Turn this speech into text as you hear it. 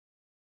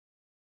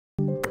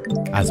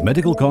As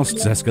medical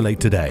costs escalate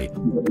today,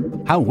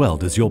 how well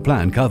does your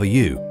plan cover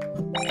you?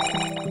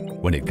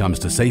 When it comes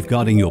to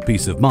safeguarding your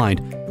peace of mind,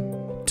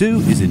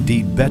 2 is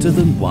indeed better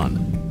than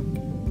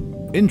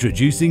 1.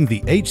 Introducing the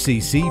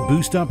HCC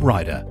BoostUp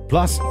Rider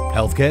Plus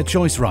Healthcare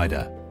Choice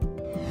Rider.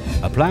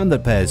 A plan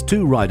that pairs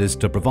 2 riders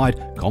to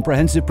provide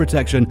comprehensive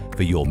protection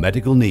for your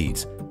medical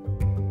needs.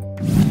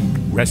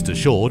 Rest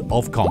assured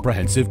of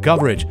comprehensive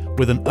coverage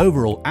with an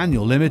overall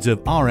annual limit of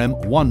Rm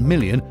 1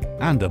 million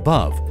and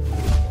above.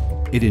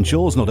 It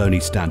ensures not only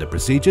standard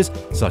procedures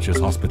such as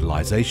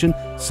hospitalization,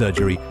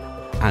 surgery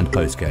and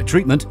post-care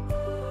treatment,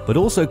 but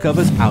also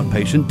covers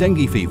outpatient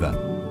dengue fever,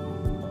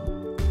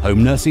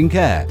 home nursing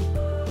care,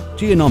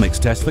 genomics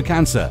test for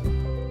cancer,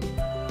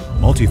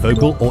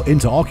 multifocal or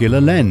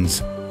interocular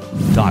lens,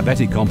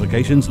 diabetic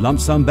complications lump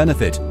sum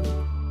benefit,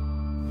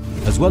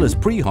 as well as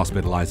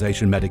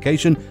pre-hospitalization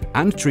medication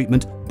and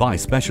treatment by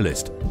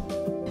specialist.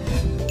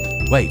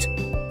 Wait,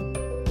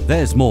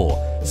 there's more,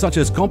 such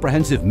as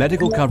comprehensive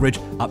medical coverage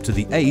up to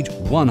the age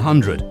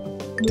 100,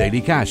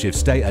 daily cash if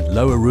stay at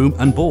lower room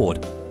and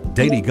board,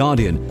 daily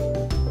guardian,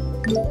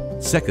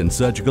 second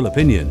surgical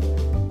opinion,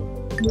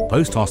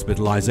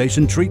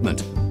 post-hospitalization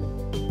treatment,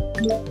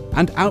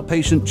 and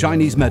outpatient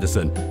Chinese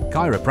medicine,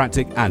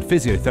 chiropractic and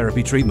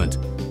physiotherapy treatment.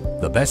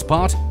 The best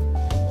part?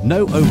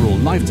 No overall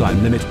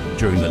lifetime limit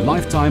during the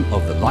lifetime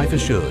of the life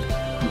assured.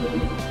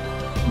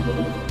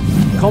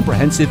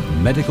 Comprehensive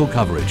medical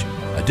coverage,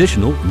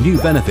 additional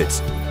new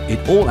benefits.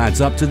 It all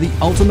adds up to the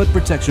ultimate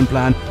protection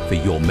plan for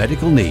your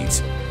medical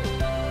needs.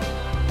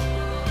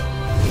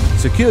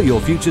 Secure your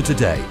future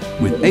today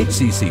with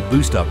HCC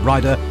BoostUp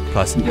Rider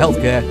plus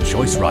Healthcare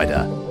Choice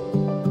Rider.